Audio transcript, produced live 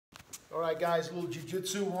All right, guys, a little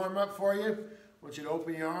jiu-jitsu warm-up for you. I want you to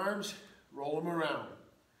open your arms, roll them around.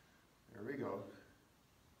 There we go.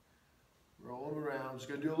 Roll them around. Just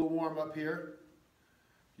going to do a little warm-up here.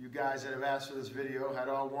 You guys that have asked for this video, how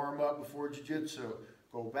do I warm up before jiu-jitsu?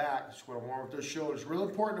 Go back. Just want to warm up those shoulders. Real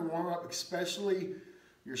important to warm up, especially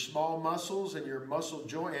your small muscles and your muscle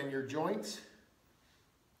joint and your joints.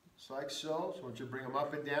 Just like so. So I want you to bring them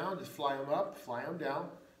up and down. Just fly them up, fly them down.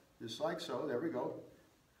 Just like so. There we go.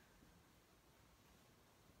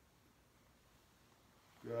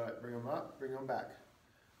 Good. Bring them up, bring them back.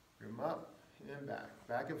 Bring them up and back.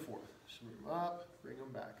 Back and forth. So bring them up, bring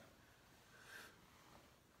them back.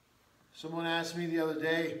 Someone asked me the other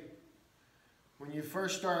day, when you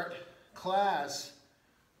first start class,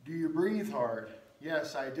 do you breathe hard?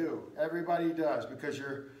 Yes, I do. Everybody does, because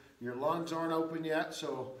your lungs aren't open yet,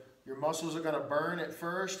 so your muscles are going to burn at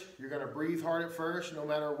first. You're going to breathe hard at first, no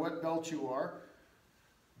matter what belt you are.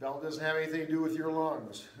 Belt doesn't have anything to do with your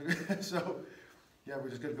lungs. So, yeah, we're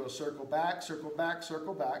just going to go circle back, circle back,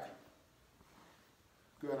 circle back.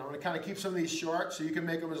 Good. I'm going to kind of keep some of these short so you can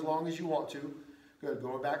make them as long as you want to. Good.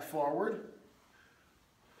 Going back forward.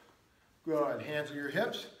 Good. Hands on your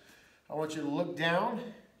hips. I want you to look down.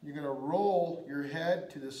 You're going to roll your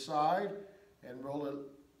head to the side and roll it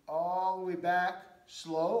all the way back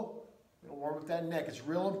slow. You're going to warm up that neck. It's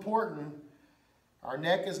real important. Our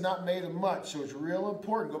neck is not made of much, so it's real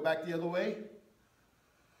important. Go back the other way.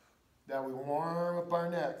 That we warm up our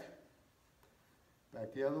neck.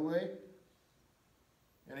 Back the other way.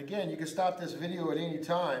 And again, you can stop this video at any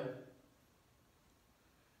time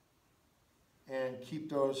and keep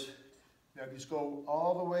those. Now just go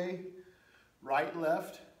all the way right,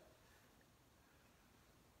 left.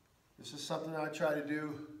 This is something I try to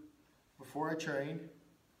do before I train.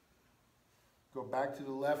 Go back to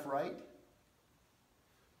the left, right.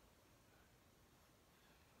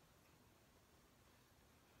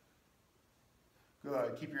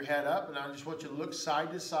 Good. Keep your head up, and I just want you to look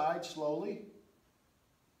side to side slowly.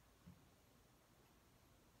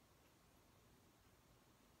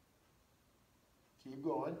 Keep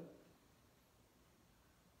going.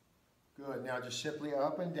 Good. Now just simply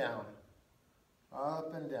up and down.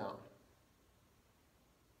 Up and down.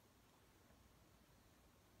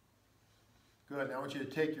 Good. Now I want you to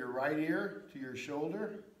take your right ear to your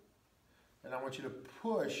shoulder, and I want you to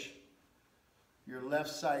push your left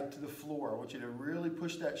side to the floor. I want you to really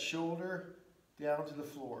push that shoulder down to the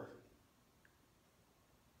floor.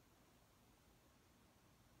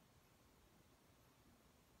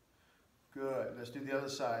 Good. Let's do the other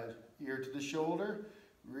side. Ear to the shoulder.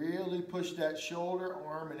 Really push that shoulder,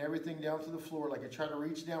 arm, and everything down to the floor like you're trying to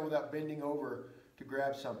reach down without bending over to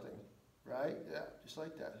grab something. Right? Yeah, just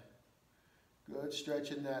like that. Good.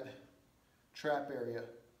 Stretching that trap area.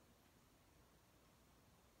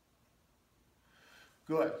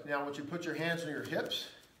 Good. Now I want you to put your hands on your hips.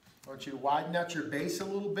 I want you to widen out your base a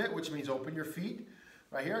little bit, which means open your feet.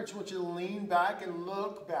 Right here, I just want you to lean back and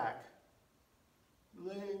look back.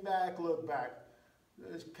 Lean back, look back.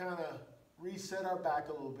 Just kind of reset our back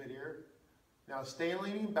a little bit here. Now stay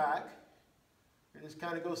leaning back. And just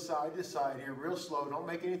kind of go side to side here, real slow. Don't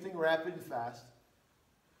make anything rapid and fast.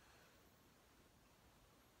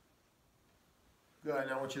 Good.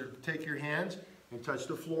 Now I want you to take your hands and touch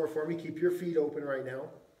the floor for me. Keep your feet open right now.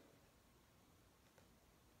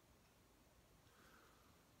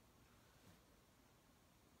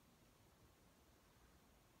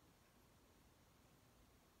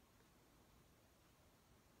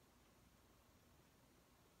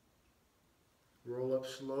 Roll up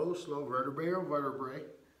slow, slow, vertebrae or vertebrae.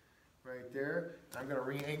 Right there. I'm going to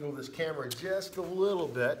re-angle this camera just a little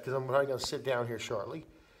bit because I'm probably going to sit down here shortly.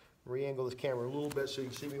 Re-angle this camera a little bit so you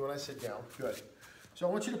can see me when I sit down. Good. So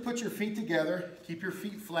I want you to put your feet together. Keep your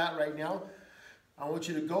feet flat right now. I want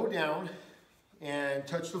you to go down and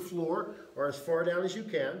touch the floor or as far down as you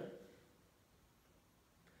can.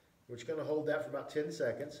 We're just going to hold that for about 10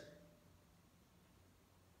 seconds.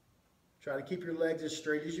 Try to keep your legs as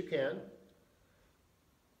straight as you can.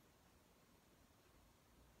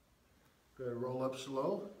 Good. Roll up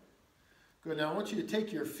slow. Good. Now I want you to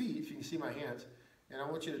take your feet, if you can see my hands, and I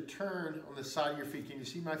want you to turn on the side of your feet. Can you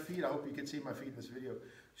see my feet? I hope you can see my feet in this video.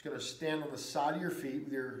 Just going to stand on the side of your feet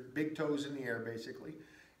with your big toes in the air, basically.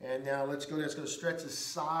 And now let's go. Let's going to stretch the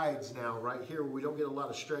sides now, right here where we don't get a lot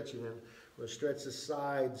of stretching in. We're going to stretch the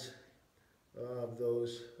sides of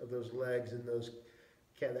those legs and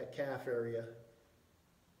that calf area.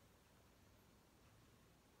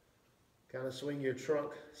 Kind of swing your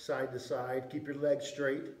trunk side to side. Keep your legs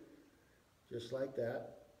straight, just like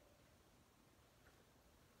that.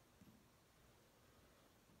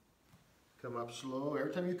 Come up slow.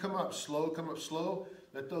 Every time you come up slow.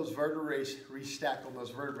 Let those vertebrae restack on those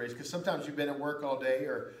vertebrae, because sometimes you've been at work all day,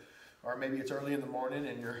 or maybe it's early in the morning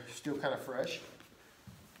and you're still kind of fresh.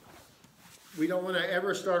 We don't want to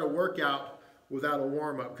ever start a workout without a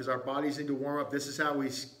warm-up, because our bodies need to warm up. This is how we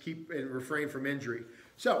keep and refrain from injury.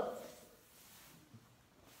 So,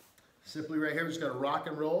 simply right here, we're just going to rock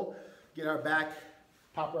and roll, get our back,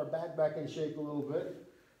 pop our back in shape a little bit,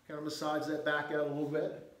 kind of massage that back out a little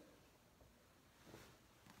bit.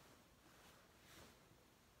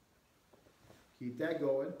 Keep that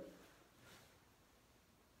going.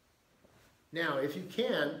 Now, if you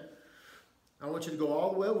can, I want you to go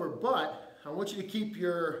all the way over, but I want you to keep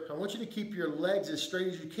your legs as straight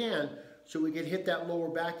as you can, so we can hit that lower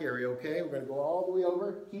back area. Okay, we're going to go all the way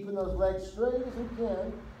over, keeping those legs straight as we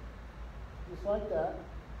can, just like that.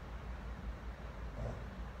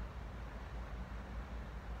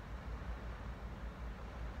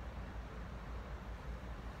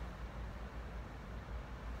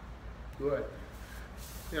 Good.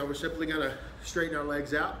 Now we're simply going to straighten our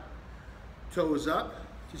legs out, toes up.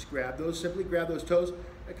 Just grab those, simply grab those toes.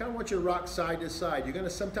 I kind of want you to rock side to side. You're going to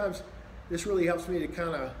sometimes, this really helps me to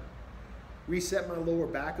kind of reset my lower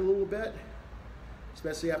back a little bit,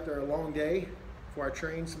 especially after a long day before I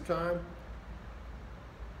train sometime.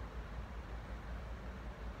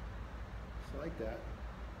 Just like that,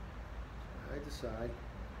 side to side.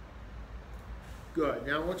 Good.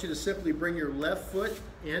 Now I want you to simply bring your left foot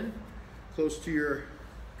in close to your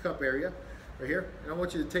cup area right here, and I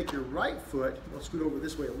want you to take your right foot, I'll scoot over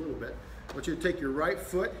this way a little bit. I want you to take your right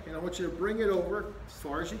foot and I want you to bring it over as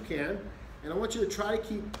far as you can, and I want you to try to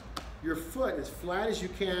keep your foot as flat as you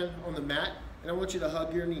can on the mat, and I want you to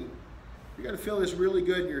hug your knee. You're going to feel this really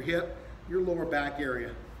good in your hip, your lower back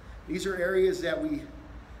area. These are areas that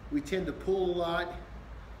we tend to pull a lot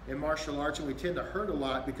in martial arts, and we tend to hurt a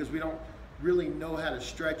lot because we don't really know how to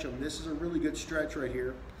stretch them. This is a really good stretch right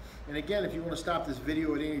here. And again, if you want to stop this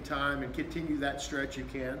video at any time and continue that stretch, you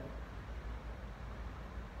can.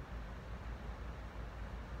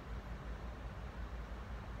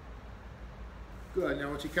 Good. Now I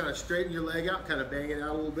want you to kind of straighten your leg out, kind of bang it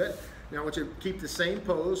out a little bit. Now I want you to keep the same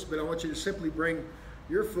pose, but I want you to simply bring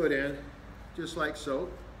your foot in, just like so.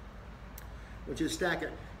 I want you to stack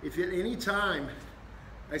it. If at any time,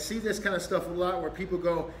 I see this kind of stuff a lot where people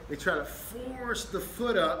go, they try to force the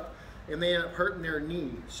foot up and they end up hurting their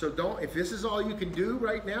knee. So don't, if this is all you can do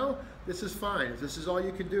right now, this is fine. If this is all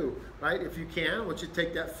you can do, right? If you can, I want you to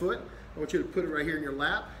take that foot, I want you to put it right here in your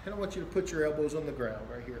lap, and I want you to put your elbows on the ground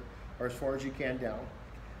right here, or as far as you can down.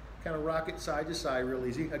 Kind of rock it side to side real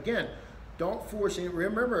easy. Again, don't force it.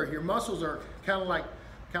 Remember, your muscles are kind of like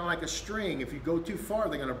a string. If you go too far,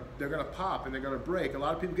 they're gonna pop and they're gonna break. A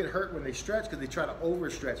lot of people get hurt when they stretch because they try to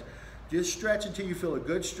overstretch. Just stretch until you feel a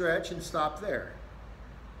good stretch and stop there.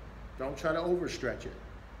 Don't try to overstretch it.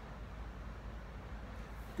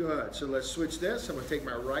 Good. So let's switch this. I'm going to take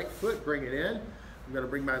my right foot, bring it in. I'm going to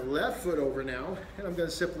bring my left foot over now, and I'm going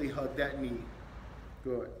to simply hug that knee.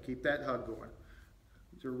 Good. Keep that hug going.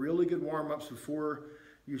 These are really good warm-ups before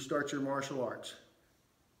you start your martial arts.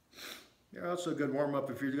 They're also a good warm-up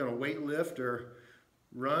if you're going to weight lift or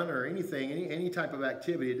run or anything, any type of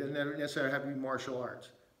activity. It doesn't necessarily have to be martial arts.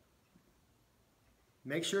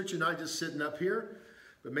 Make sure that you're not just sitting up here,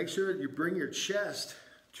 but make sure that you bring your chest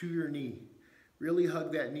to your knee. Really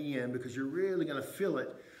hug that knee in, because you're really going to feel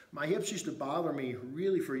it. My hips used to bother me,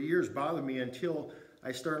 really for years bothered me, until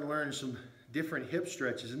I started learning some different hip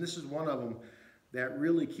stretches. And this is one of them that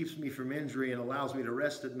really keeps me from injury and allows me to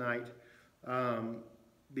rest at night,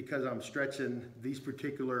 because I'm stretching these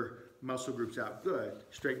particular muscle groups out. Good.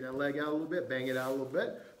 Straighten that leg out a little bit, bang it out a little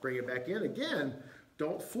bit, bring it back in. Again,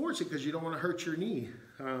 don't force it because you don't want to hurt your knee.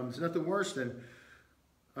 There's nothing worse than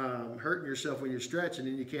hurting yourself when you're stretching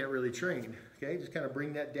and you can't really train. Okay, just kind of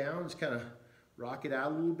bring that down, just kind of rock it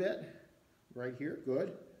out a little bit. Right here,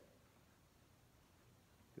 good.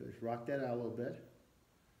 Good, rock that out a little bit.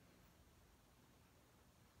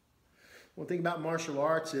 One thing about martial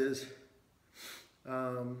arts is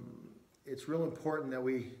it's real important that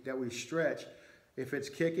we stretch. If it's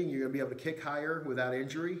kicking, you're going to be able to kick higher without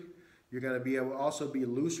injury. You're going to be able to also be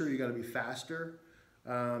looser. You're going to be faster.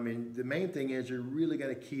 And the main thing is you're really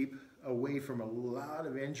going to keep away from a lot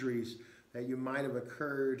of injuries that you might have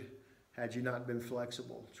occurred had you not been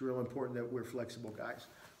flexible. It's real important that we're flexible, guys.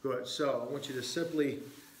 Good. So I want you to simply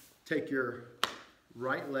take your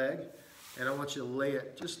right leg, and I want you to lay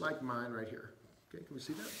it just like mine right here. Okay, can we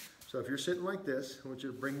see that? So if you're sitting like this, I want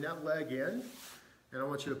you to bring that leg in, and I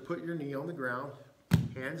want you to put your knee on the ground,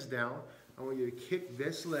 hands down. I want you to kick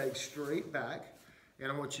this leg straight back,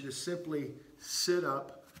 and I want you to simply sit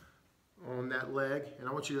up on that leg, and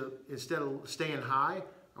I want you to, instead of staying high,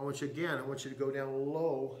 I want you to go down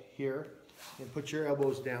low here and put your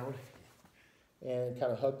elbows down and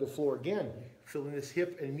kind of hug the floor again, filling this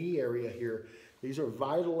hip and knee area here. These are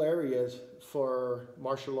vital areas for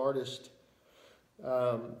martial artists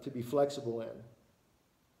to be flexible in.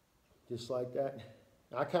 Just like that.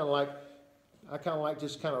 I kind of like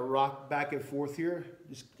just kind of rock back and forth here,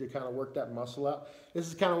 just to kind of work that muscle out. This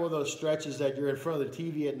is kind of one of those stretches that you're in front of the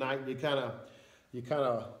TV at night and you kind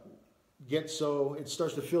of get so, it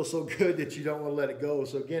starts to feel so good that you don't want to let it go.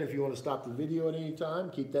 So again, if you want to stop the video at any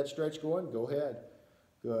time, keep that stretch going, go ahead.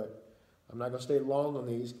 Good. I'm not going to stay long on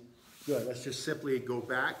these. Good. Let's just simply go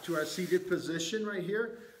back to our seated position right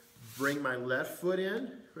here. Bring my left foot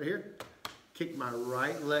in right here. Kick my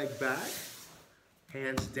right leg back.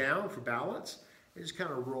 Hands down for balance. And just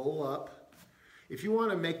kind of roll up. If you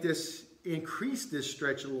want to make this, increase this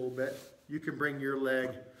stretch a little bit, you can bring your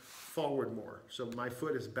leg forward more. So my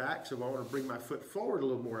foot is back, so if I want to bring my foot forward a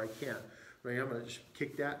little more, I can. Right, I'm going to just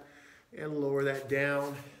kick that and lower that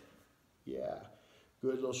down. Yeah,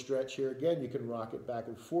 good little stretch here. Again, you can rock it back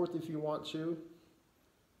and forth if you want to.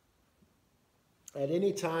 At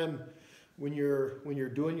any time when you're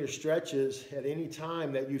doing your stretches, at any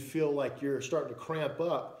time that you feel like you're starting to cramp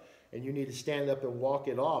up and you need to stand up and walk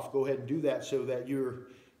it off, go ahead and do that so that you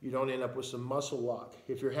don't end up with some muscle lock.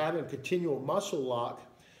 If you're having continual muscle lock,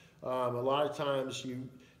 a lot of times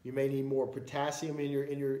you may need more potassium in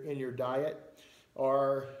your diet,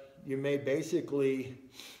 or you may basically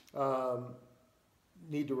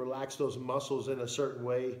need to relax those muscles in a certain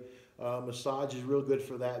way. Massage is real good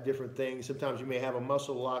for that, different things. Sometimes you may have a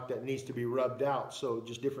muscle lock that needs to be rubbed out, so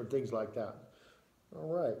just different things like that.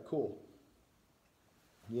 All right, cool.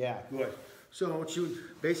 Yeah, good. So I want you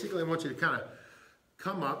to kind of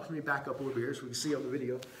come up. Let me back up a little bit here so we can see on the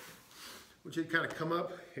video. I want you to kind of come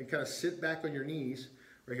up and kind of sit back on your knees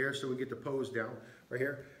right here so we get the pose down right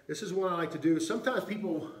here. This is what I like to do. Sometimes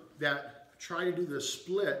people that try to do the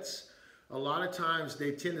splits, a lot of times they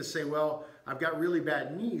tend to say, well, I've got really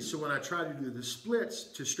bad knees, so when I try to do the splits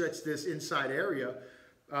to stretch this inside area,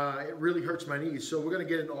 it really hurts my knees. So we're going to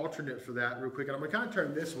get an alternate for that real quick. And I'm going to kind of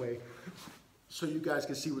turn this way so you guys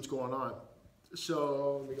can see what's going on.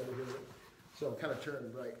 So I'm kind of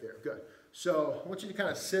turning right there. Good. So I want you to kind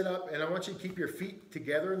of sit up, and I want you to keep your feet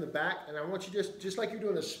together in the back, and I want you just like you're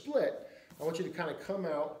doing a split, I want you to kind of come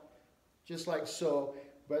out just like so,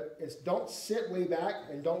 but don't sit way back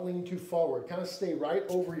and don't lean too forward. Kind of stay right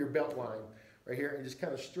over your belt line right here and just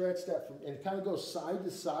kind of stretch that and kind of go side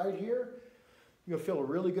to side here. You'll feel a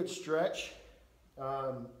really good stretch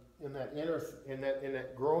in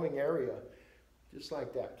that growing area, just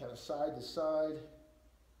like that, kind of side to side,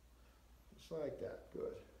 just like that.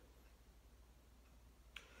 Good.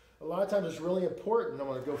 A lot of times it's really important, I'm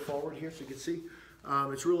going to go forward here so you can see,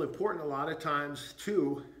 it's really important a lot of times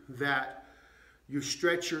too that you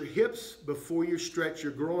stretch your hips before you stretch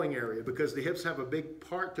your growing area, because the hips have a big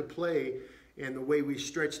part to play in the way we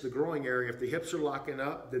stretch the growing area. If the hips are locking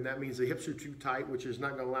up, then that means the hips are too tight, which is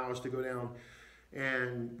not going to allow us to go down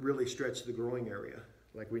and really stretch the growing area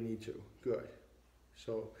like we need to. Good.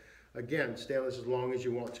 So again, stay on this as long as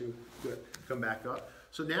you want to. Good. Come back up.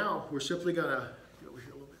 So now we're simply going to get over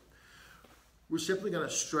here a little bit. We're simply going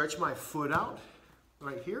to stretch my foot out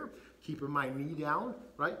right here, keeping my knee down,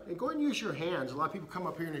 right? And go ahead and use your hands. A lot of people come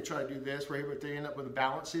up here and they try to do this right here, but they end up with a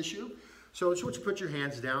balance issue. So I just want you to put your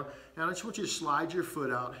hands down, and I just want you to slide your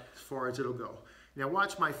foot out as far as it'll go. Now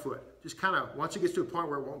watch my foot. Just kind of, once it gets to a point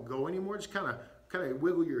where it won't go anymore, just kind of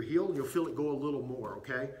wiggle your heel, and you'll feel it go a little more,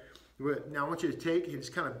 okay? Now I want you to take and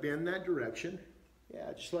just kind of bend that direction.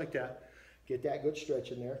 Yeah, just like that. Get that good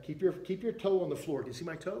stretch in there. Keep your toe on the floor. Do you see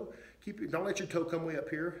my toe? Don't let your toe come way up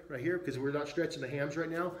here, right here, because we're not stretching the hams right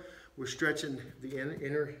now. We're stretching the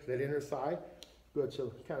inner thigh. Good.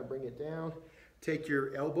 So kind of bring it down. Take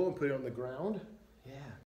your elbow and put it on the ground. Yeah,